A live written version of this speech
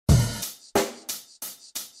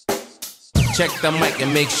Check the mic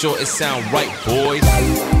and make sure it sound right, boys.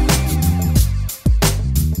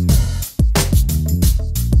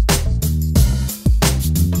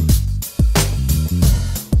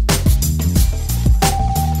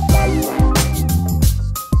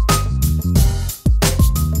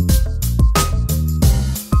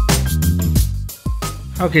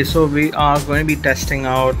 Okay, so we are going to be testing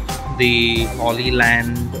out the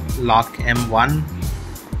Hollyland Lark M1.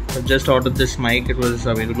 I've just ordered this mic. It was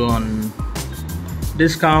available on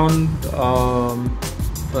discount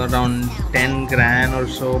for around 10 grand or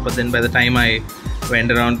so, but then by the time I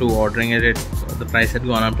went around to ordering it, the price had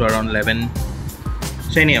gone up to around 11.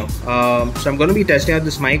 So anyhow, so I'm going to be testing out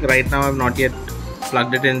this mic. Right now I've not yet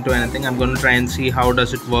plugged it into anything. I'm going to try and see how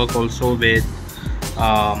does it work also with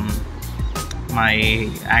my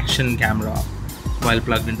action camera while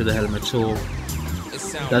plugged into the helmet. So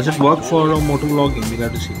does it work for motovlogging? We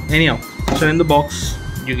got to see. Anyhow, so in the box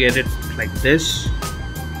you get it like this,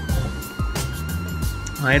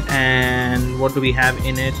 right? And what do we have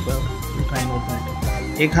in it? Well, we'll try and open it.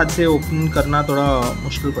 एक हाथ से open करना थोड़ा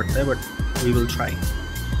मुश्किल पड़ता है, but we will try.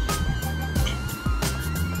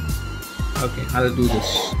 Okay, I'll do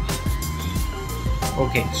this.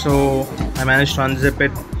 Okay, so I managed to unzip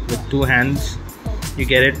it with two hands. You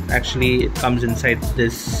get it, actually it comes inside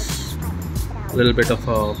this little bit of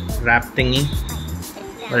a wrap thingy,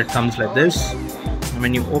 but it comes like this. And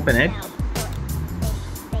when you open it,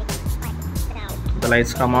 the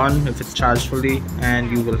lights come on if it's charged fully, and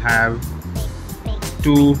you will have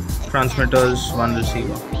two transmitters, one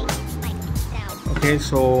receiver. Okay,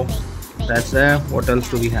 so that's there. What else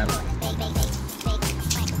do we have?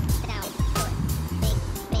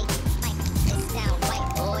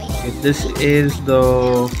 This is the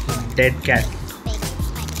dead cat.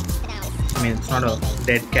 I mean, it's not a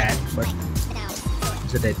dead cat, but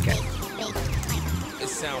it's a dead cat.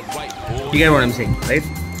 You get what I'm saying, right?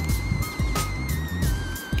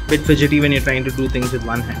 Bit fidgety when you're trying to do things with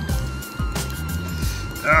one hand.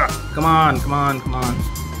 Come on, come on, come on.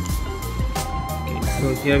 Okay,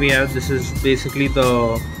 so here we have, this is basically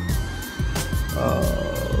the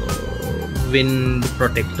wind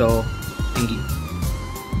protector thingy.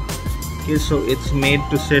 Okay, so it's made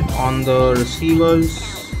to sit on the receivers.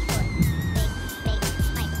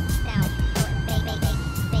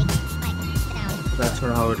 That's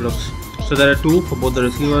how it looks. So there are two for both the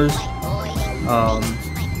receivers.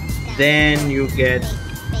 Then you get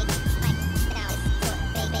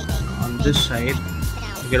on this side,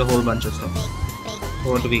 you get a whole bunch of stuff.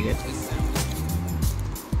 So what do we get?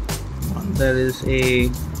 There is a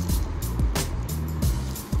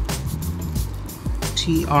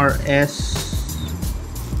TRS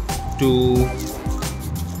to,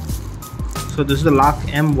 so this is the Lark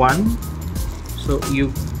M1. So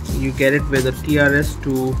you get it with a TRS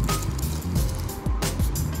to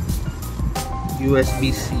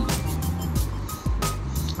USB-C.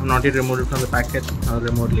 I'm not yet removed it from the packet. I'll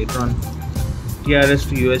remove it later on. TRS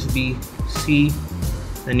to USB-C.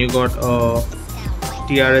 Then you got a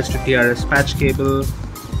TRS to TRS patch cable.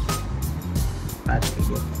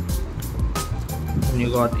 And you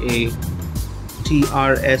got a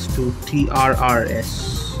TRS to TRRS.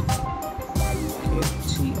 Okay,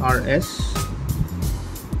 TRS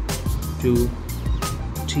to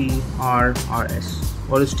TRRS.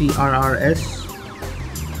 What is TRRS?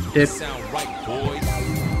 Tip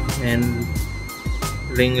and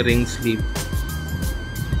ring sleeve.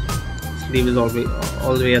 Sleeve is all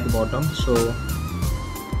the way at the bottom. So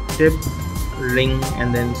tip, ring,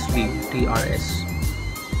 and then sleeve. TRS.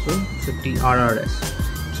 So it's a TRRS.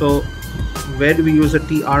 So where do we use a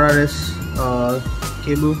TRRS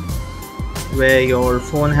cable? Where your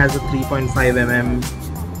phone has a 3.5 mm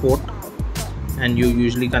port and you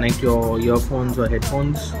usually connect your earphones or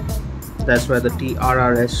headphones. That's where the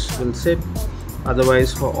TRRS will sit.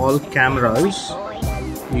 Otherwise, for all cameras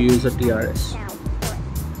you use a TRS.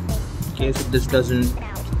 Okay, so this doesn't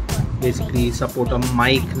basically support a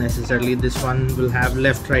mic necessarily. This one will have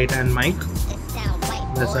left, right and mic.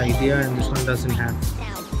 That's the idea, and this one doesn't have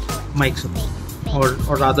mic support,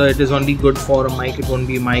 or rather it is only good for a mic. It won't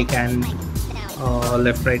be mic and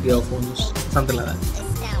left, right earphones, something like that.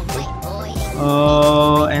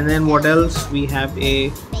 Okay. And then what else? We have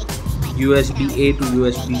a USB-A to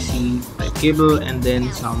USB-C type cable, and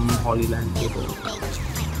then some Hollyland cable.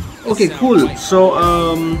 Okay, cool. So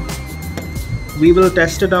we will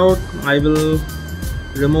test it out. I will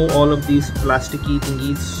remove all of these plasticky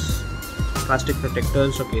thingies, plastic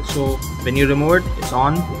protectors. Okay, so when you remove it, it's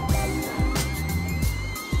on.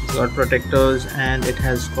 It's got protectors and it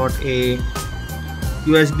has got a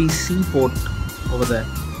USB-C port over there.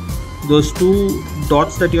 Those two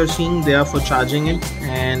dots that you're seeing, they are for charging it,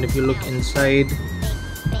 and if you look inside,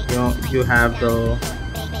 you have the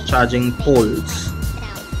charging poles.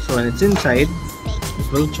 So when it's inside,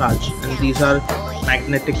 it will charge, and these are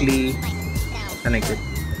magnetically connected.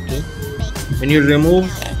 Okay, when you remove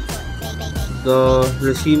the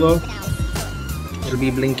receiver, it'll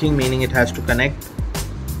be blinking, meaning it has to connect.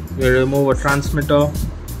 You remove a transmitter,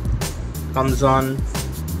 comes on,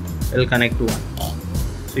 it'll connect to one.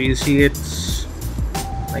 So you see it's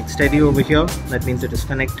like steady over here, that means it is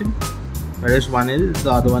connected, whereas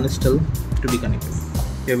the other one is still to be connected.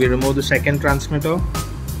 Here we remove the second transmitter,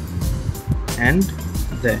 and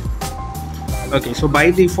there. Okay, so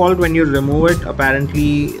by default when you remove it,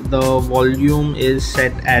 apparently the volume is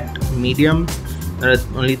set at medium. There are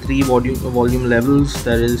only three volume levels.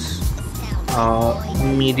 There is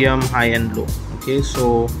medium, high and low. Okay,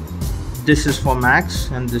 so this is for max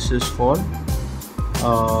and this is for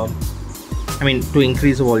to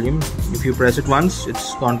increase the volume. If you press it once,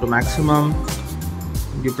 it's gone to maximum.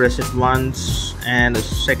 You press it once and a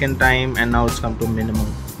second time, and now it's come to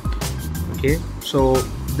minimum. Okay, so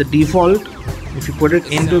the default, if you put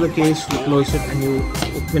it into the case, you close it and you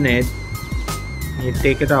open it and you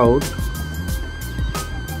take it out,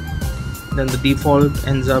 then the default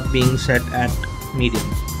ends up being set at medium.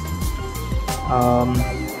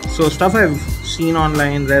 So stuff I've seen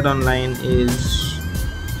online, read online, is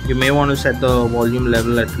you may want to set the volume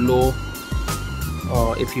level at low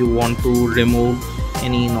if you want to remove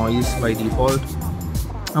any noise by default.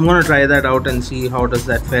 I'm gonna try that out and see how does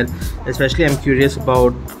that fare. Especially I'm curious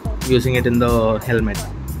about using it in the helmet.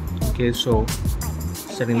 Okay, so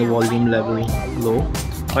setting the volume level low.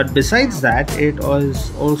 But besides that, it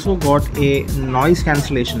has also got a noise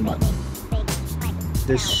cancellation button.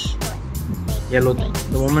 This yellow thing.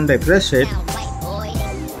 The moment I press it,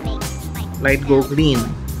 light go green.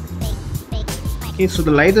 Okay, so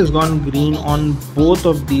the light has gone green on both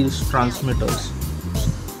of these transmitters.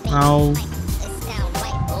 Now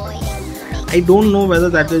I don't know whether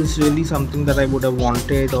that is really something that I would have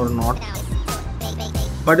wanted or not,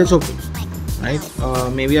 but it's okay, right?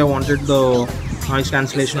 Maybe I wanted the noise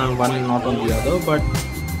cancellation on one and not on the other, but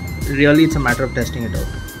really it's a matter of testing it out.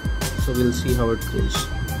 So we'll see how it goes.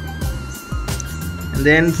 And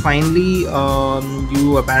then finally,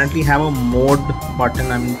 you apparently have a mode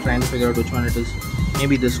button. I'm trying to figure out which one it is.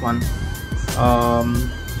 Maybe this one.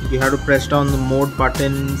 You have to press down the mode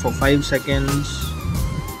button for 5 seconds,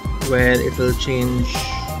 where it will change.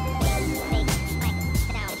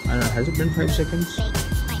 I don't know, has it been 5 seconds?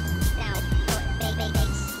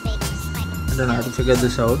 I don't know how to figure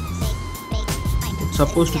this out. It's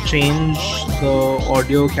supposed to change the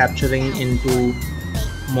audio capturing into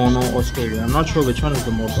mono or stereo. I'm not sure which one is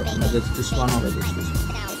the mode button, whether it's this one or whether it's this one.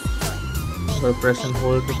 So press and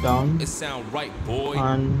hold it down. It sound right, boy.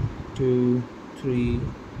 1, 2, 3,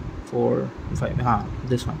 4, 5.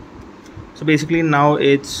 This one. So basically now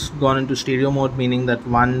it's gone into stereo mode, meaning that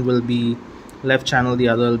one will be left channel, the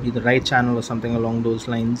other will be the right channel, or something along those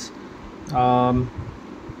lines. It'll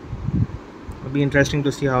be interesting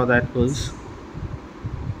to see how that goes.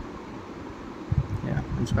 Yeah,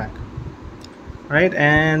 it's back. Right,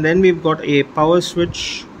 and then we've got a power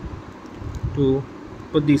switch to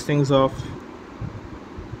put these things off.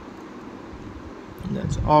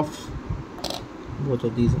 That's off. Both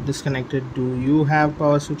of these are disconnected. Do you have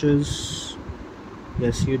power switches?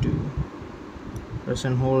 Yes, you do. Press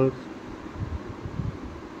and hold.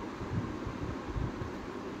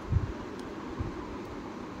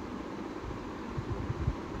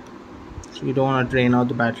 So you don't want to drain out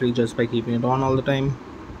the battery just by keeping it on all the time.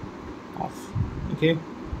 Off. Okay,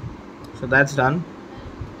 so that's done.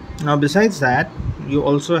 Now besides that, you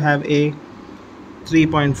also have a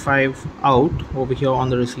 3.5 out over here on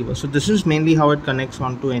the receiver. So this is mainly how it connects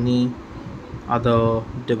onto any other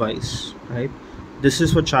device, right? This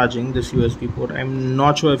is for charging, this USB port. I'm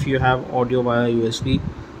not sure if you have audio via USB,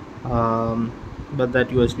 but that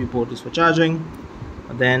USB port is for charging.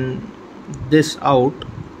 Then this out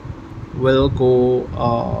will go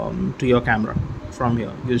to your camera from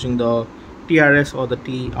here using the TRS or the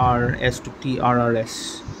TRS to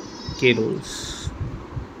TRRS cables.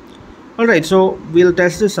 Alright, so we'll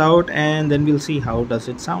test this out and then we'll see how does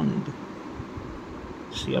it sound.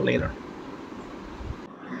 See you later.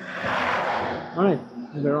 Alright,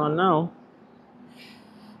 we're on now.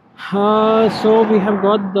 So we have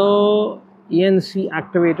got the ENC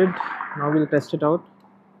activated. Now we'll test it out.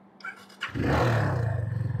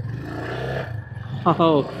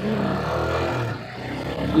 Oh,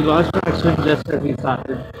 we lost traction just as we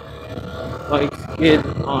started. Like skid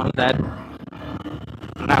on that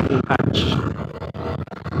gravel patch.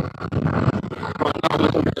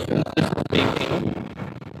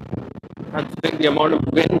 the amount of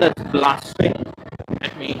wind that's blasting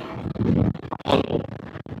at me all over.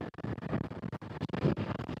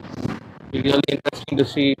 It's really interesting to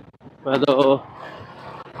see whether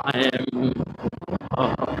I am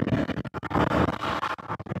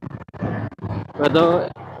whether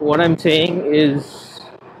what I'm saying is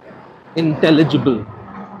intelligible,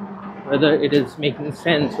 whether it is making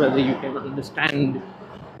sense, whether you can understand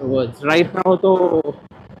the words. Right now, though,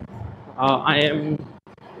 I am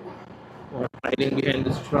riding behind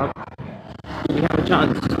this truck. Do we have a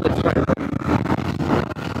chance? Let's try it out.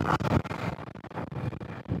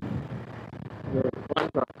 One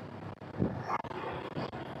truck.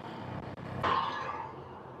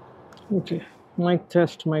 Okay, mic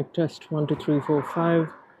test, 1 2 3 4 5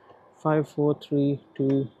 5 4 3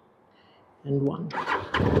 2 and 1.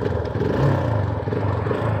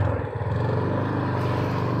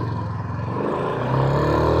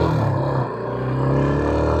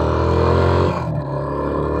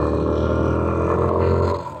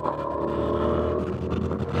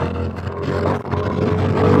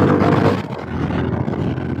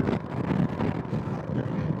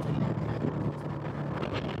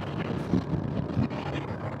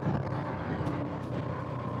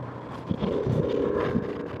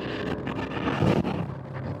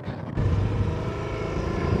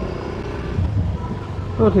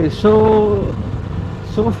 Okay, so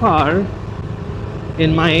far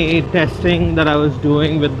in my testing that I was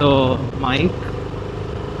doing with the mic,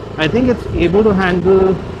 I think it's able to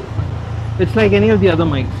handle, it's like any of the other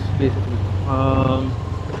mics basically,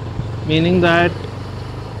 meaning that,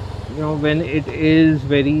 you know, when it is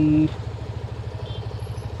very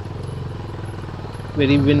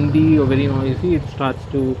windy or very noisy, it starts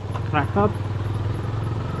to crack up.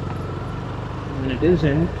 When it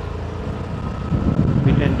isn't,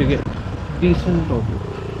 we tend to get decent audio.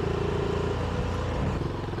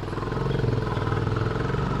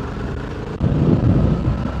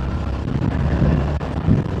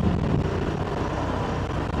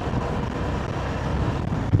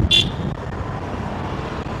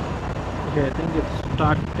 Okay, I think it's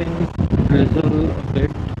starting to drizzle a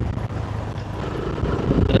bit.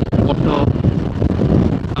 There's water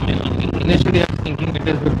coming on me. Initially I was thinking it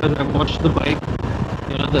is because I washed the bike,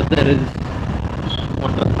 you know, that there is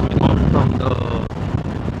water coming out from the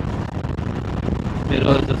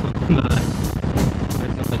mirrors or something like that.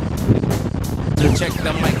 Check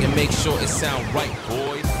the mic and make sure it sound right,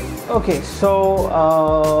 boys. Okay, so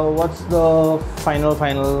what's the final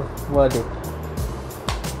verdict?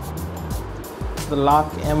 The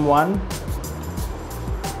Lark M1,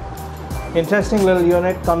 interesting little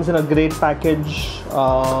unit, comes in a great package.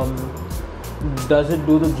 Does it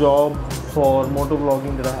do the job for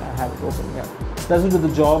motovlogging? Did I have it open? Yeah. Does it do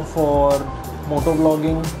the job for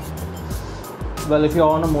motovlogging? Well, if you're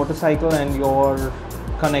on a motorcycle and you're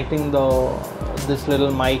connecting this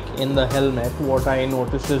little mic in the helmet, what I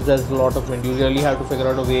noticed is there's a lot of wind. You really have to figure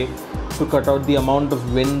out a way to cut out the amount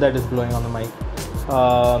of wind that is blowing on the mic.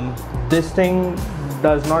 This thing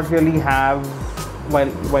does not really have,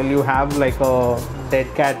 while you have like a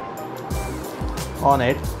dead cat on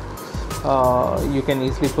it, you can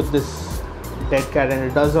easily put this dead cat and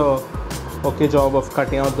it does a okay job of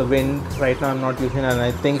cutting out the wind. Right now I'm not using it and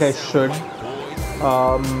I think I should.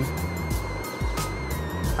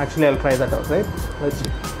 Actually I'll try that out, right? Let's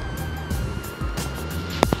see.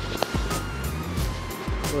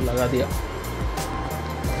 So laga diya.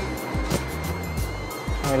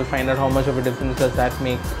 I will find out how much of a difference does that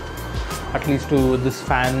make, at least to this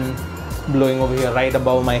fan blowing over here right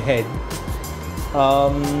above my head.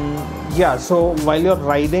 Yeah, so while you're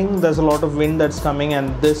riding, there's a lot of wind that's coming,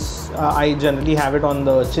 and this I generally have it on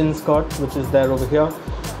the chin skirt, which is there over here.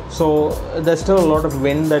 So there's still a lot of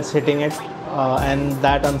wind that's hitting it, and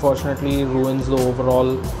that unfortunately ruins the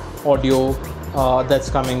overall audio that's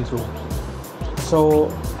coming through. So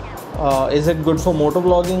is it good for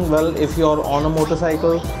motovlogging? Well, if you're on a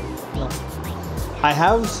motorcycle, no. I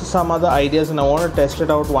have some other ideas and I want to test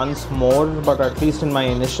it out once more, but at least in my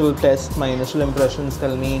initial test, my initial impressions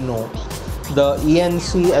tell me no. The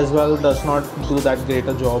ENC as well does not do that great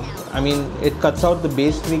a job. I mean, it cuts out the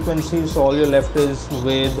bass frequency, so all you're left is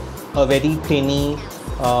with a very tinny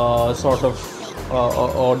sort of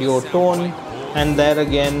audio tone, and there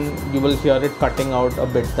again you will hear it cutting out a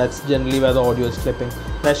bit. That's generally where the audio is clipping.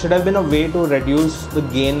 There should have been a way to reduce the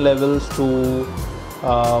gain levels to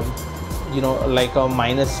you know, like a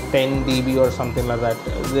minus 10 dB or something like that.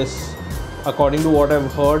 This, according to what I've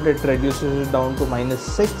heard, it reduces it down to minus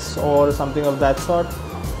 6 or something of that sort.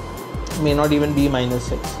 May not even be minus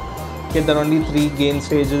 6. Okay, there are only 3 gain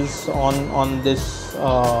stages on this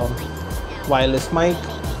wireless mic.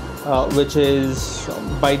 which is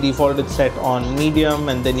by default it's set on medium,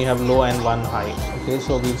 and then you have low and one high. Okay,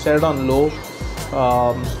 so we've set it on low,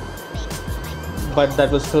 but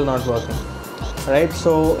that was still not working. Right,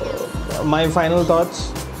 so my final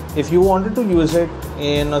thoughts: if you wanted to use it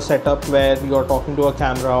in a setup where you're talking to a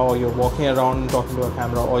camera, or you're walking around and talking to a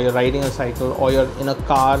camera, or you're riding a cycle, or you're in a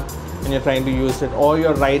car and you're trying to use it, or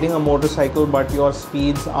you're riding a motorcycle but your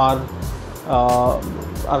speeds are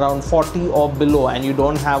around 40 or below and you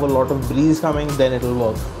don't have a lot of breeze coming, then it'll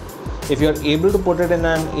work. If you're able to put it in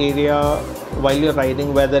an area while you're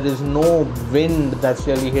riding where there is no wind that's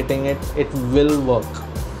really hitting it, it will work.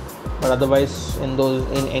 But otherwise, in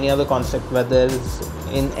any other concept where there's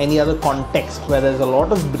in any other context where there's a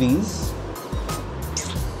lot of breeze,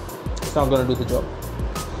 it's not going to do the job.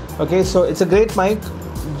 Okay, so it's a great mic,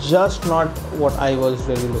 just not what I was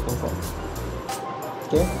really looking for.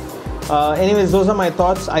 Okay, anyways, those are my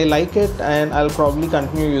thoughts. I like it and I'll probably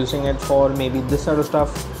continue using it for maybe this sort of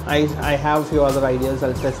stuff. I have a few other ideas.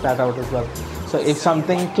 I'll test that out as well. So if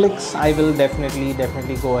something clicks, I will definitely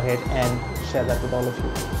go ahead and share that with all of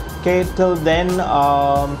you. Okay, till then,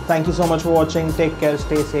 thank you so much for watching. Take care,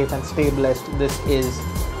 stay safe and stay blessed. This is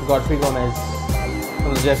Godfrey Gomez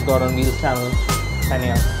from the Just God on Wheels channel,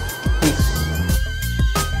 signing out. Peace.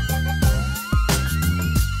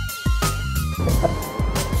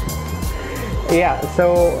 Yeah,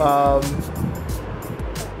 so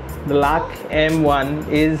the Lark M1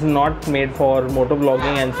 is not made for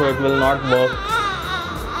motovlogging, and so it will not work.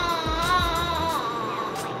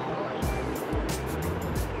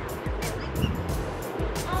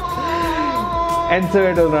 And so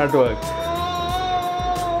it will not work.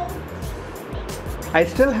 I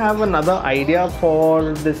still have another idea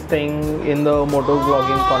for this thing in the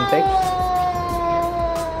motovlogging context.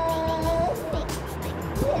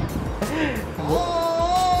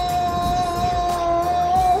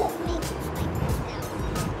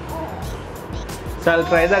 So I'll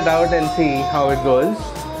try that out and see how it goes.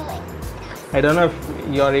 I don't know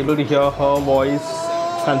if you're able to hear her voice,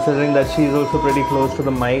 considering that she's also pretty close to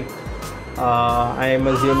the mic. I am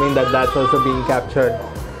assuming that that's also being captured.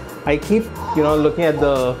 I keep, looking at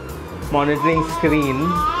the monitoring screen.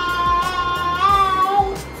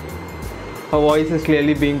 Her voice is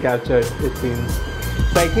clearly being captured, it seems.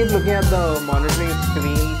 So I keep looking at the monitoring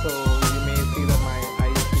screen